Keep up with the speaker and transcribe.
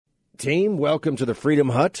team. Welcome to the Freedom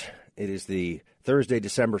Hut. It is the Thursday,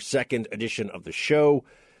 December 2nd edition of the show.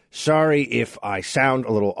 Sorry if I sound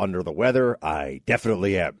a little under the weather. I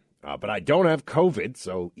definitely am. But I don't have COVID,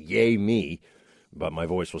 so yay me. But my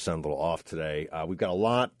voice will sound a little off today. We've got a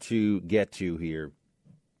lot to get to here.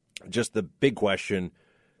 Just the big question,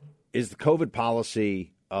 is the COVID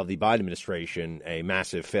policy of the Biden administration a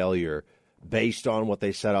massive failure based on what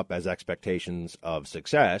they set up as expectations of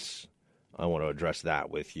success? I want to address that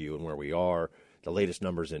with you and where we are. The latest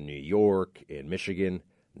numbers in New York, in Michigan,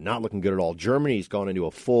 not looking good at all. Germany's gone into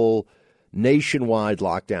a full nationwide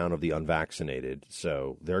lockdown of the unvaccinated.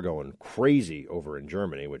 So they're going crazy over in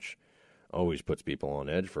Germany, which always puts people on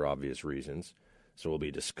edge for obvious reasons. So we'll be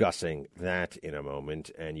discussing that in a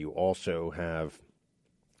moment. And you also have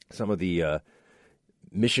some of the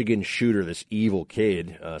Michigan shooter, this evil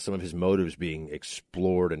kid, some of his motives being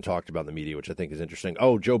explored and talked about in the media, which I think is interesting.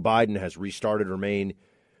 Oh, Joe Biden has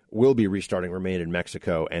will be restarting Remain in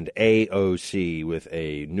Mexico, and AOC with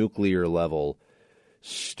a nuclear-level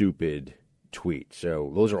stupid tweet.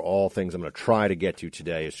 So those are all things I'm going to try to get to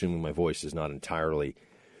today, assuming my voice does not entirely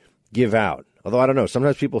give out. Although, I don't know,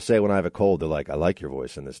 sometimes people say when I have a cold, they're like, I like your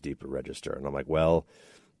voice in this deeper register. And I'm like, well,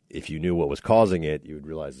 if you knew what was causing it, you would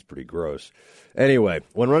realize it's pretty gross. Anyway,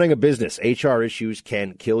 when running a business, HR issues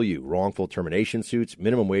can kill you. Wrongful termination suits,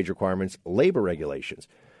 minimum wage requirements, labor regulations.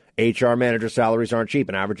 HR manager salaries aren't cheap,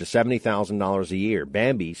 an average of $70,000 a year.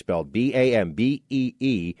 Bambee, spelled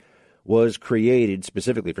B-A-M-B-E-E, was created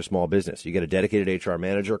specifically for small business. You get a dedicated HR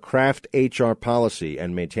manager, craft HR policy,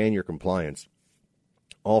 and maintain your compliance,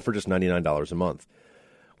 all for just $99 a month.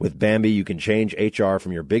 With Bambee, you can change HR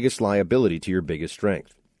from your biggest liability to your biggest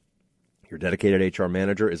strength. Your dedicated HR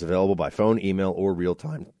manager is available by phone, email, or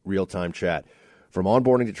real-time chat. From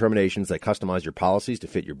onboarding to terminations, they customize your policies to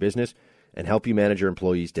fit your business and help you manage your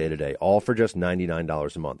employees day to day, all for just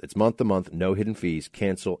 $99 a month. It's month to month, no hidden fees,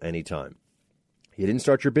 cancel anytime. You didn't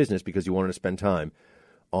start your business because you wanted to spend time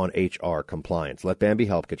on HR compliance. Let Bambee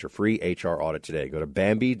help get your free HR audit today. Go to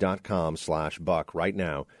Bambee.com/buck right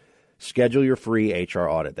now. Schedule your free HR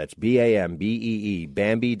audit. That's B-A-M-B-E-E,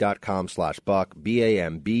 Bambee.com/buck,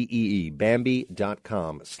 B-A-M-B-E-E,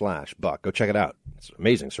 Bambee.com/buck. Go check it out. It's an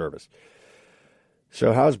amazing service.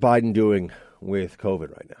 So how's Biden doing with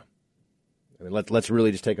COVID right now? I mean, let's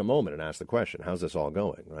really just take a moment and ask the question, how's this all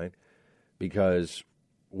going, right? Because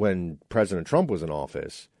when President Trump was in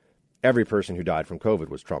office, every person who died from COVID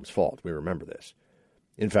was Trump's fault. We remember this.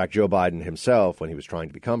 In fact, Joe Biden himself, when he was trying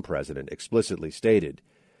to become president, explicitly stated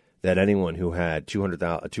that anyone who had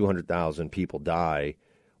 200,000 people die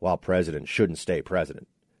while president shouldn't stay president.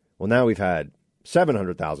 Well, now we've had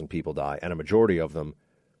 700,000 people die, and a majority of them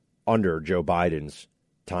under Joe Biden's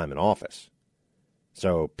time in office.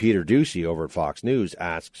 So Peter Doocy over at Fox News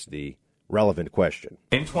asks the relevant question.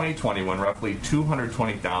 In 2020, when roughly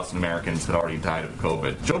 220,000 Americans had already died of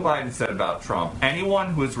COVID, Joe Biden said about Trump,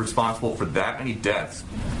 anyone who is responsible for that many deaths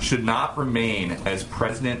should not remain as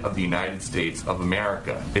president of the United States of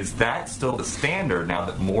America. Is that still the standard now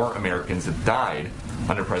that more Americans have died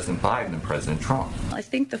under President Biden than President Trump? I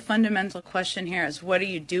think the fundamental question here is, what are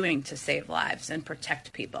you doing to save lives and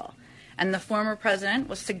protect people? And the former president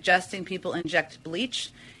was suggesting people inject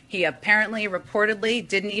bleach. He apparently, reportedly,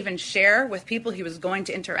 didn't even share with people he was going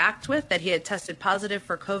to interact with that he had tested positive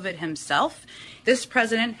for COVID himself. This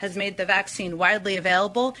president has made the vaccine widely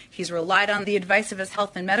available. He's relied on the advice of his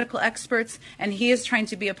health and medical experts, and he is trying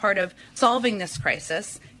to be a part of solving this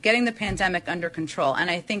crisis, getting the pandemic under control.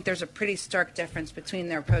 And I think there's a pretty stark difference between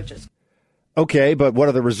their approaches. Okay, but what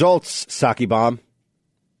are the results, Saki Bomb?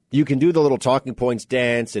 You can do the little talking points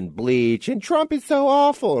dance and bleach, and Trump is so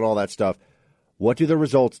awful and all that stuff. What do the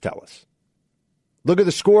results tell us? Look at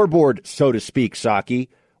the scoreboard, so to speak, Saki.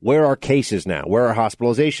 Where are cases now? Where are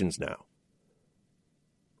hospitalizations now?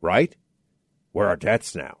 Right? Where are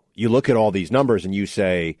deaths now? You look at all these numbers and you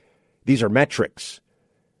say, these are metrics.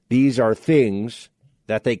 These are things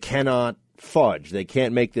that they cannot fudge. They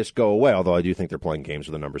can't make this go away, although I do think they're playing games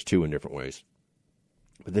with the numbers, too, in different ways.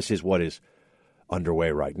 But this is what is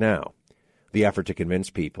underway right now. The effort to convince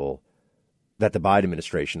people that the Biden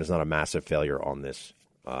administration is not a massive failure on this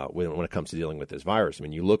when it comes to dealing with this virus. I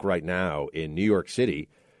mean, you look right now in New York City,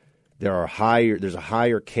 there's a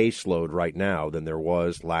higher caseload right now than there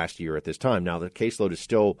was last year at this time. Now, the caseload is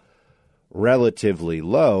still relatively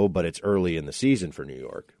low, but it's early in the season for New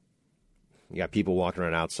York. You got people walking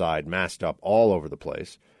around outside, masked up all over the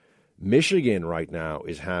place. Michigan right now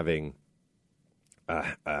is having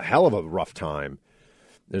a hell of a rough time.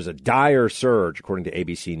 There's a dire surge, according to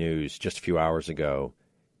ABC News just a few hours ago,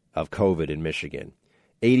 of COVID in Michigan.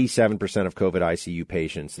 87% of COVID ICU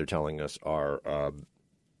patients, they're telling us, are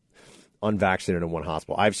unvaccinated in one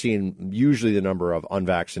hospital. I've seen usually the number of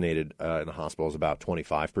unvaccinated in a hospital is about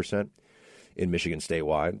 25% in Michigan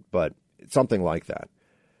statewide, but something like that.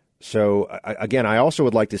 So, again, I also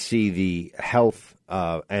would like to see the health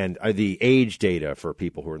and the age data for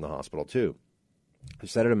people who are in the hospital, too.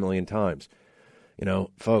 I've said it a million times. You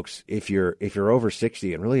know, folks, if you're over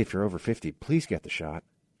 60 and really if you're over 50, please get the shot.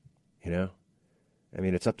 You know, I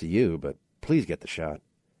mean, it's up to you, but please get the shot.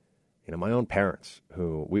 You know, my own parents,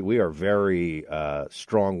 who we are very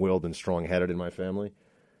strong-willed and strong-headed in my family,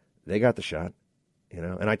 they got the shot, you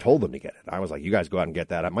know, and I told them to get it. I was like, you guys go out and get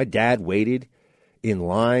that. My dad waited in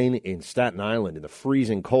line in Staten Island in the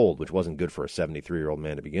freezing cold, which wasn't good for a 73-year-old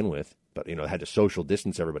man to begin with, but, you know, had to social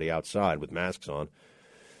distance everybody outside with masks on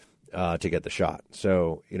to get the shot.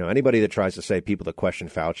 So, you know, anybody that tries to say people that question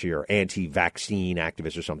Fauci are anti-vaccine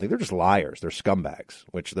activists or something, they're just liars. They're scumbags,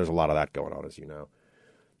 which there's a lot of that going on, as you know.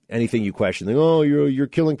 Anything you question, like, oh, you're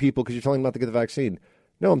killing people because you're telling them not to get the vaccine.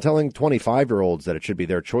 No, I'm telling 25-year-olds that it should be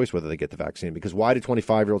their choice whether they get the vaccine, because why do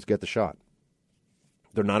 25-year-olds get the shot?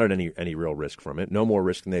 They're not at any real risk from it. No more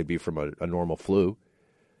risk than they'd be from a normal flu.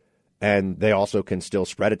 And they also can still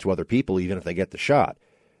spread it to other people even if they get the shot.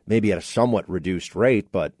 Maybe at a somewhat reduced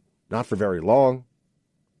rate, but not for very long.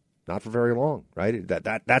 Not for very long, right?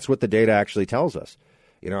 That's what the data actually tells us.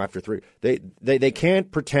 You know, after they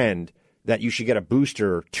can't pretend that you should get a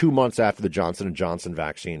booster 2 months after the Johnson & Johnson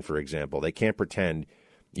vaccine, for example. They can't pretend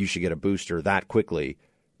you should get a booster that quickly,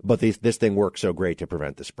 but this thing works so great to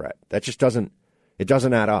prevent the spread. That just doesn't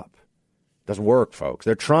add up. It doesn't work, folks.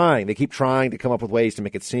 They're trying. They keep trying to come up with ways to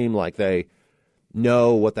make it seem like they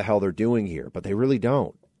know what the hell they're doing here, but they really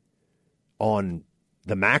don't. On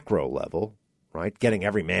the macro level, right? Getting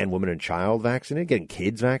every man, woman, and child vaccinated, getting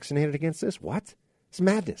kids vaccinated against this? What? It's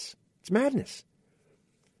madness. It's madness.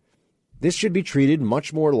 This should be treated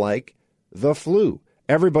much more like the flu.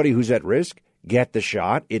 Everybody who's at risk, get the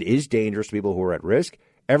shot. It is dangerous to people who are at risk.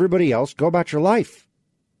 Everybody else, go about your life.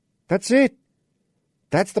 That's it.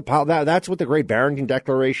 That's what the Great Barrington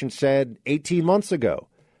Declaration said 18 months ago.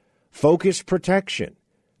 Focused protection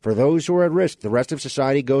for those who are at risk. The rest of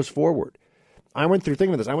society goes forward. I went through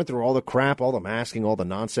all the crap, all the masking, all the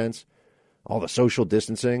nonsense, all the social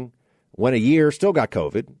distancing. Went a year, still got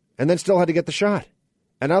COVID, and then still had to get the shot.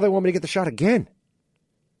 And now they want me to get the shot again.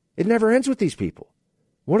 It never ends with these people.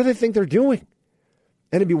 What do they think they're doing?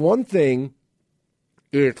 And it'd be one thing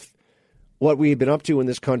if what we had been up to in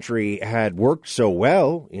this country had worked so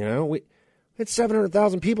well. You know, we had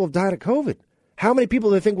 700,000 people have died of COVID. How many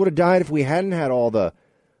people do they think would have died if we hadn't had all the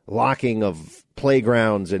locking of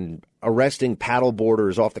playgrounds and arresting paddle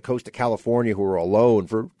boarders off the coast of California who were alone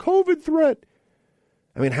for COVID threat?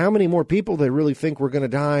 I mean, how many more people do they really think were going to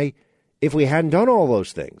die if we hadn't done all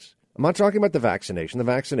those things? I'm not talking about the vaccination. The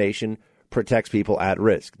vaccination protects people at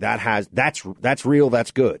risk. That's real.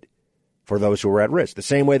 That's good for those who are at risk. The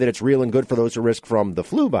same way that it's real and good for those who risk from the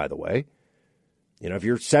flu, by the way. You know, if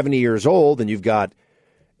you're 70 years old and you've got,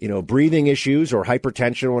 you know, breathing issues or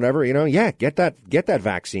hypertension or whatever, you know, yeah, get that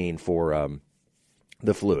vaccine for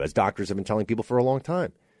the flu, as doctors have been telling people for a long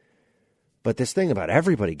time. But this thing about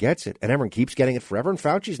everybody gets it and everyone keeps getting it forever, and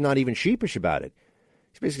Fauci's not even sheepish about it.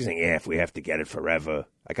 He's basically saying, yeah, if we have to get it forever.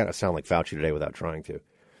 I kind of sound like Fauci today without trying to.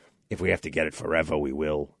 If we have to get it forever, we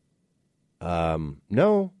will.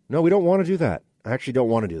 No, we don't want to do that. I actually don't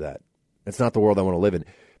want to do that. It's not the world I want to live in.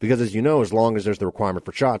 Because as you know, as long as there's the requirement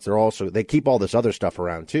for shots, they keep all this other stuff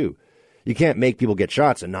around too. You can't make people get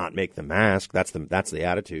shots and not make them mask. That's the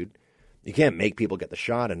attitude. You can't make people get the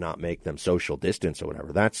shot and not make them social distance or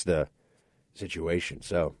whatever. That's the situation.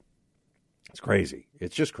 So it's crazy.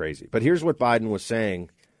 It's just crazy. But here's what Biden was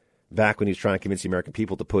saying back when he was trying to convince the American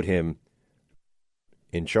people to put him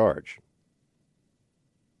in charge.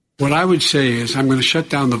 What I would say is I'm going to shut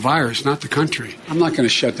down the virus, not the country. I'm not going to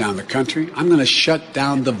shut down the country. I'm going to shut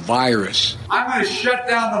down the virus. I'm going to shut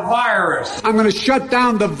down the virus. I'm going to shut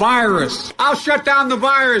down the virus. I'll shut down the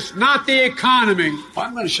virus, not the economy.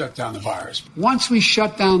 I'm going to shut down the virus. Once we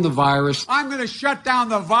shut down the virus, I'm going to shut down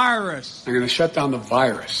the virus. I'm going to shut down the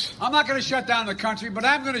virus. I'm not going to shut down the country, but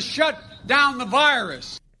I'm going to shut down the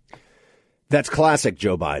virus. That's classic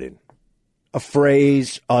Joe Biden. A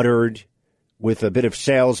phrase uttered with a bit of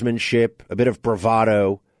salesmanship, a bit of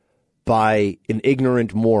bravado by an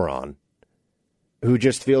ignorant moron who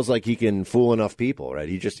just feels like he can fool enough people, right?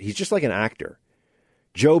 He's just like an actor.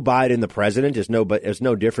 Joe Biden, the president, is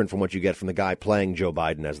no different from what you get from the guy playing Joe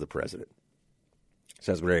Biden as the president.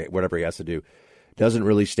 Says whatever he has to do. Doesn't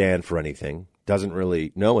really stand for anything. Doesn't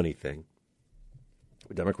really know anything.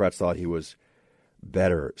 The Democrats thought he was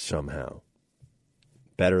better somehow.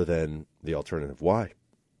 Better than the alternative. Why?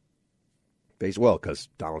 Well, because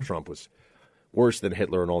Donald Trump was worse than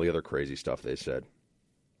Hitler and all the other crazy stuff they said.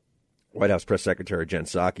 White House Press Secretary Jen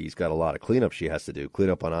Psaki's got a lot of cleanup she has to do, clean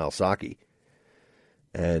up on Al Psaki.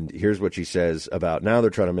 And here's what she says about, now they're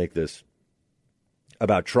trying to make this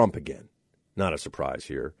about Trump again. Not a surprise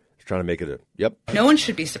here. Trying to make it No one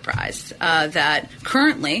should be surprised that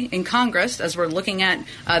currently in Congress, as we're looking at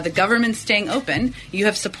the government staying open, you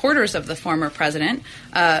have supporters of the former president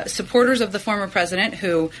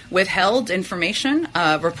who withheld information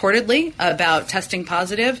reportedly about testing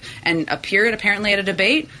positive and appeared apparently at a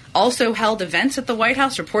debate, also held events at the White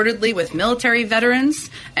House reportedly with military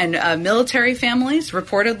veterans and military families,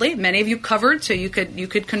 reportedly. Many of you covered, so you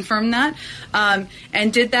could confirm that,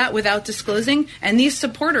 and did that without disclosing. And these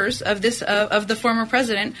supporters of this of the former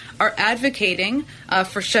president are advocating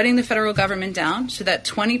for shutting the federal government down so that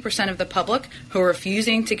 20% of the public who are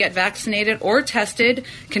refusing to get vaccinated or tested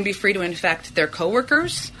can be free to infect their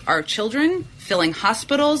coworkers, our children, filling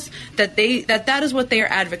hospitals, that is what they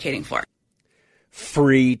are advocating for.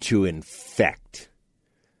 Free to infect.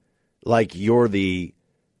 Like you're the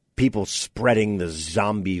people spreading the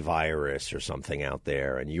zombie virus or something out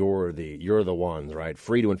there, and you're the ones, right?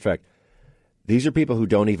 Free to infect. These are people who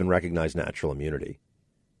don't even recognize natural immunity,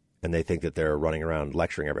 and they think that they're running around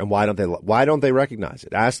lecturing everyone. And why don't they recognize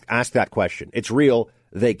it? Ask that question. It's real.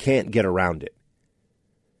 They can't get around it.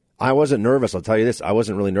 I wasn't nervous. I'll tell you this. I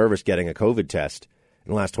wasn't really nervous getting a COVID test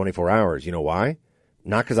in the last 24 hours. You know why?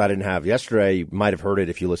 Not because I didn't have yesterday. You might have heard it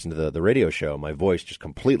if you listened to the radio show. My voice just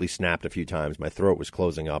completely snapped a few times. My throat was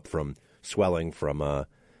closing up from swelling from,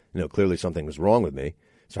 clearly something was wrong with me.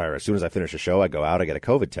 So as soon as I finish the show, I go out, I get a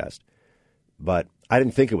COVID test. But I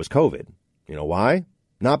didn't think it was COVID. You know why?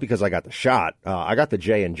 Not because I got the shot. I got the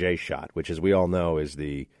J&J shot, which, as we all know, is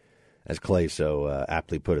as Clay so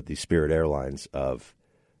aptly put it, the Spirit Airlines of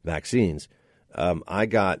vaccines. I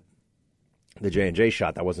got the J&J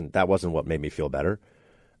shot. That wasn't what made me feel better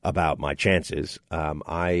about my chances.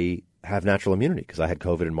 I have natural immunity because I had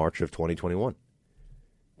COVID in March of 2021.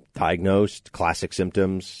 Diagnosed, classic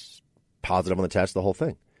symptoms, positive on the test, the whole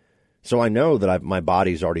thing. So I know that my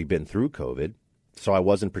body's already been through COVID, so I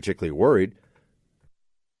wasn't particularly worried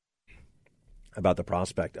about the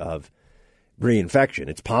prospect of reinfection.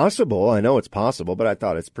 It's possible. I know it's possible, but I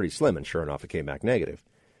thought it's pretty slim, and sure enough, it came back negative.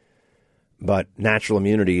 But natural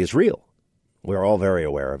immunity is real. We're all very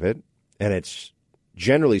aware of it, and it's,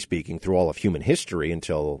 generally speaking, through all of human history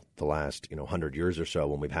until the last 100 years or so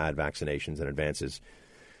when we've had vaccinations and advances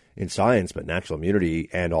in science, but natural immunity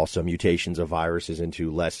and also mutations of viruses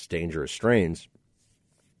into less dangerous strains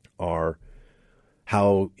are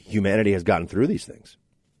how humanity has gotten through these things.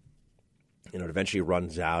 It eventually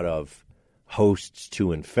runs out of hosts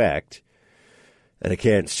to infect, and it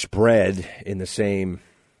can't spread in the same,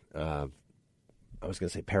 I was going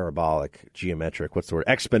to say parabolic, geometric, what's the word?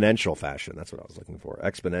 Exponential fashion. That's what I was looking for.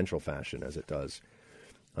 Exponential fashion as it does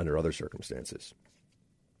under other circumstances.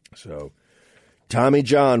 So, Tommy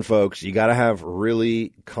John, folks, you got to have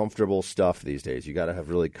really comfortable stuff these days. You got to have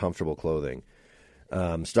really comfortable clothing.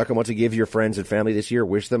 Stuckham wants to give your friends and family this year.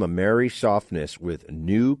 Wish them a merry softness with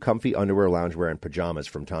new comfy underwear, loungewear, and pajamas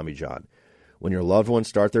from Tommy John. When your loved ones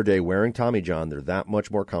start their day wearing Tommy John, they're that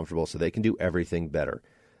much more comfortable, so they can do everything better.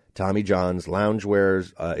 Tommy John's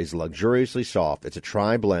loungewear is luxuriously soft. It's a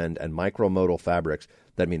tri-blend and micromodal fabrics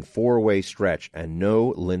that mean four-way stretch and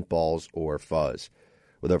no lint balls or fuzz.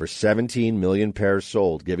 With over 17 million pairs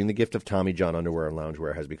sold, giving the gift of Tommy John underwear and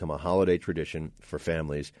loungewear has become a holiday tradition for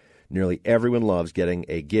families. Nearly everyone loves getting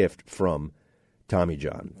a gift from Tommy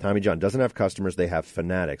John. Tommy John doesn't have customers, they have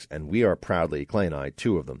fanatics, and we are proudly, Clay and I,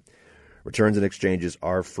 two of them. Returns and exchanges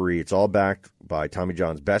are free. It's all backed by Tommy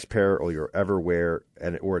John's best pair you'll ever wear,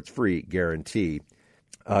 or it's free guarantee.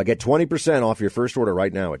 Get 20% off your first order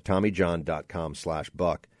right now at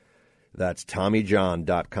TommyJohn.com/buck. That's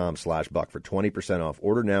TommyJohn.com/buck for 20% off.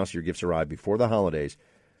 Order now so your gifts arrive before the holidays.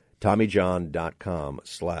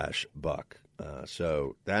 TommyJohn.com/buck.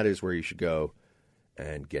 So that is where you should go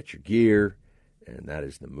and get your gear, and that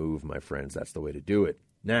is the move, my friends. That's the way to do it.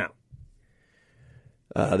 Now,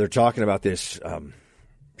 they're talking about this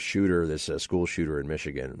shooter, this school shooter in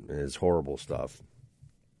Michigan, and his horrible stuff.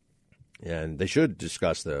 And they should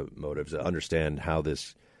discuss the motives, understand how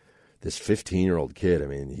this 15-year-old kid, I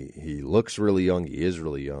mean, he looks really young. He is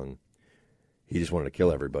really young. He just wanted to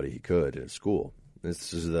kill everybody he could in school.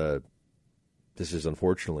 This is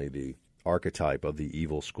unfortunately the archetype of the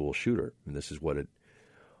evil school shooter. And this is what it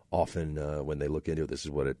often, when they look into it, this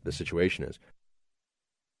is what the situation is.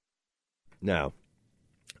 Now,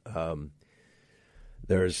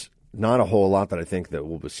 there's not a whole lot that I think that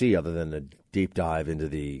we'll see other than a deep dive into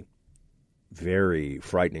the very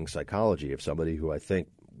frightening psychology of somebody who I think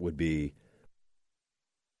would be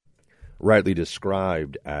rightly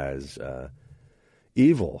described as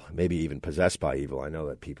evil, maybe even possessed by evil. I know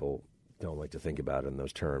that people don't like to think about it in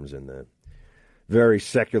those terms in the very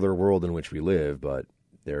secular world in which we live, but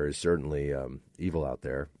there is certainly evil out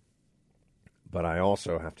there. But I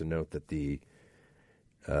also have to note that the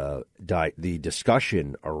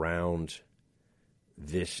discussion around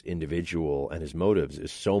this individual and his motives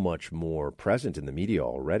is so much more present in the media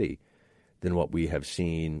already than what we have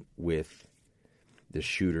seen with the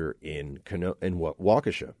shooter in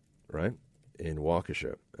Waukesha, right? In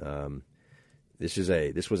Waukesha.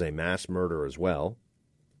 This was a mass murder as well,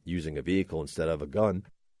 using a vehicle instead of a gun.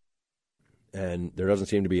 And there doesn't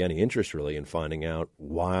seem to be any interest really in finding out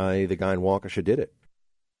why the guy in Waukesha did it.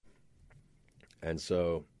 And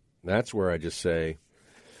so that's where I just say,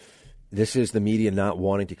 this is the media not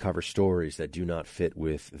wanting to cover stories that do not fit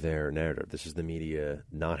with their narrative. This is the media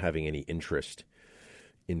not having any interest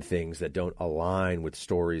in things that don't align with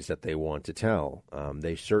stories that they want to tell.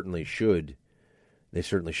 They certainly should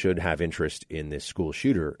have interest in this school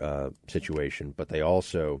shooter situation, but they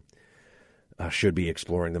also should be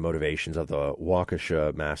exploring the motivations of the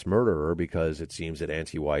Waukesha mass murderer, because it seems that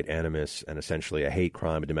anti-white animus and essentially a hate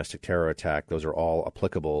crime, a domestic terror attack, those are all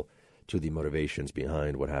applicable to the motivations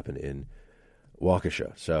behind what happened in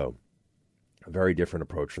Waukesha. So a very different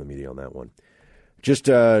approach from the media on that one. Just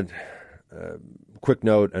a quick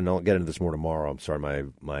note, and I'll get into this more tomorrow. I'm sorry,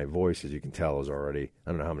 my voice, as you can tell, is already,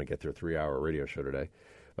 I don't know how I'm going to get through a 3-hour radio show today.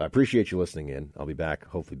 But I appreciate you listening in. I'll be back,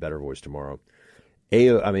 hopefully better voice tomorrow.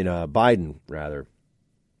 Biden, rather,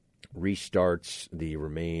 restarts the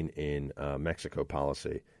Remain in Mexico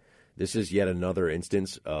policy. This is yet another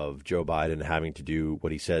instance of Joe Biden having to do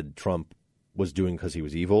what he said Trump was doing because he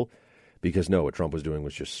was evil. Because, no, what Trump was doing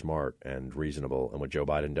was just smart and reasonable. And what Joe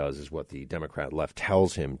Biden does is what the Democrat left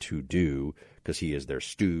tells him to do, because he is their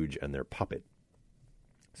stooge and their puppet.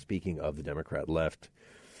 Speaking of the Democrat left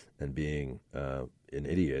and being an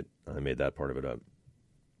idiot, I made that part of it up.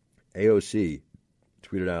 AOC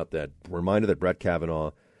tweeted out that reminder that Brett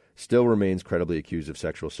Kavanaugh still remains credibly accused of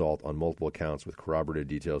sexual assault on multiple accounts with corroborated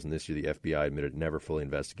details, and this year the FBI admitted never fully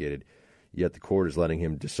investigated, yet the court is letting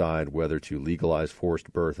him decide whether to legalize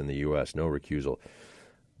forced birth in the U.S. No recusal.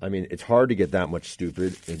 I mean, it's hard to get that much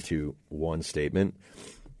stupid into one statement.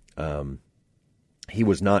 He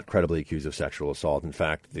was not credibly accused of sexual assault. In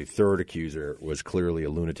fact, the third accuser was clearly a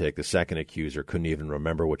lunatic. The second accuser couldn't even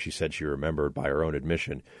remember what she said she remembered by her own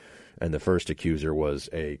admission. And the first accuser was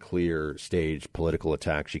a clear staged political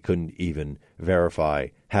attack. She couldn't even verify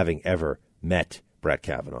having ever met Brett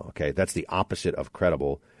Kavanaugh. Okay, that's the opposite of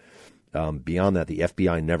credible. Beyond that, the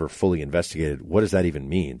FBI never fully investigated. What does that even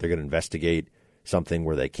mean? They're going to investigate something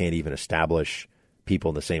where they can't even establish people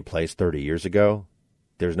in the same place 30 years ago?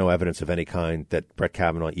 There's no evidence of any kind that Brett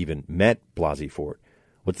Kavanaugh even met Blasey Ford.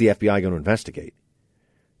 What's the FBI going to investigate?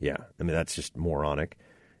 Yeah, I mean, that's just moronic.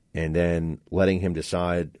 And then letting him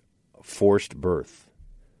decide forced birth,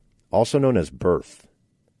 also known as birth.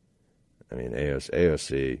 I mean,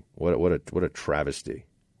 AOC, what a travesty.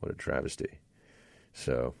 What a travesty.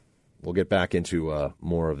 So we'll get back into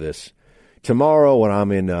more of this tomorrow when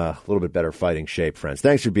I'm in a little bit better fighting shape, friends.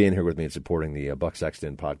 Thanks for being here with me and supporting the Buck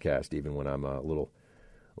Sexton podcast, even when I'm a little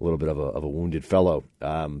bit of a wounded fellow.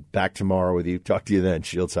 Back tomorrow with you. Talk to you then.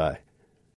 Shields high.